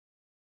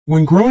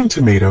When growing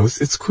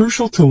tomatoes, it's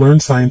crucial to learn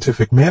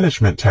scientific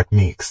management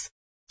techniques.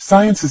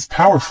 Science is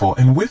powerful,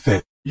 and with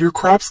it, your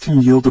crops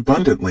can yield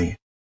abundantly.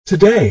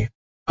 Today,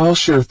 I'll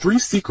share 3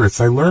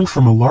 secrets I learned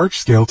from a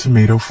large-scale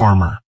tomato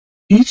farmer.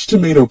 Each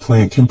tomato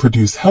plant can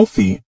produce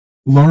healthy,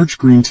 large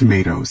green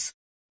tomatoes.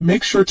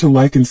 Make sure to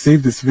like and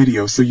save this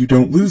video so you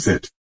don't lose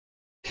it.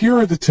 Here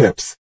are the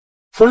tips.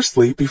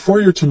 Firstly,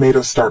 before your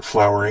tomatoes start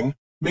flowering,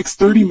 mix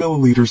 30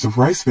 milliliters of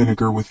rice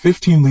vinegar with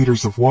 15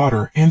 liters of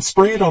water and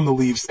spray it on the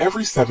leaves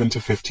every 7 to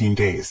 15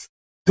 days.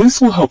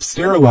 This will help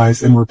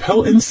sterilize and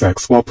repel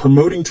insects while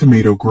promoting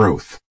tomato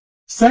growth.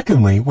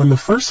 Secondly, when the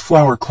first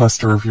flower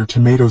cluster of your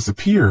tomatoes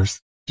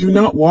appears, do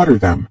not water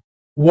them.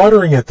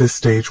 Watering at this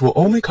stage will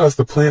only cause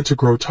the plant to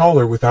grow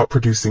taller without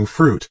producing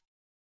fruit.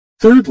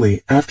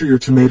 Thirdly, after your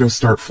tomatoes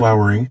start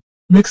flowering,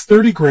 mix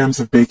 30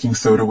 grams of baking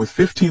soda with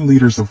 15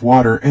 liters of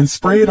water and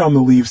spray it on the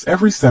leaves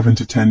every 7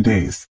 to 10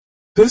 days.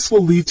 This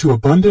will lead to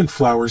abundant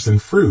flowers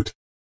and fruit,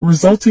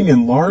 resulting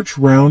in large,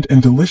 round,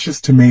 and delicious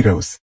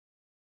tomatoes.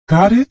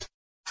 Got it?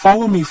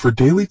 Follow me for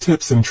daily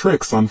tips and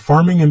tricks on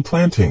farming and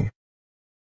planting.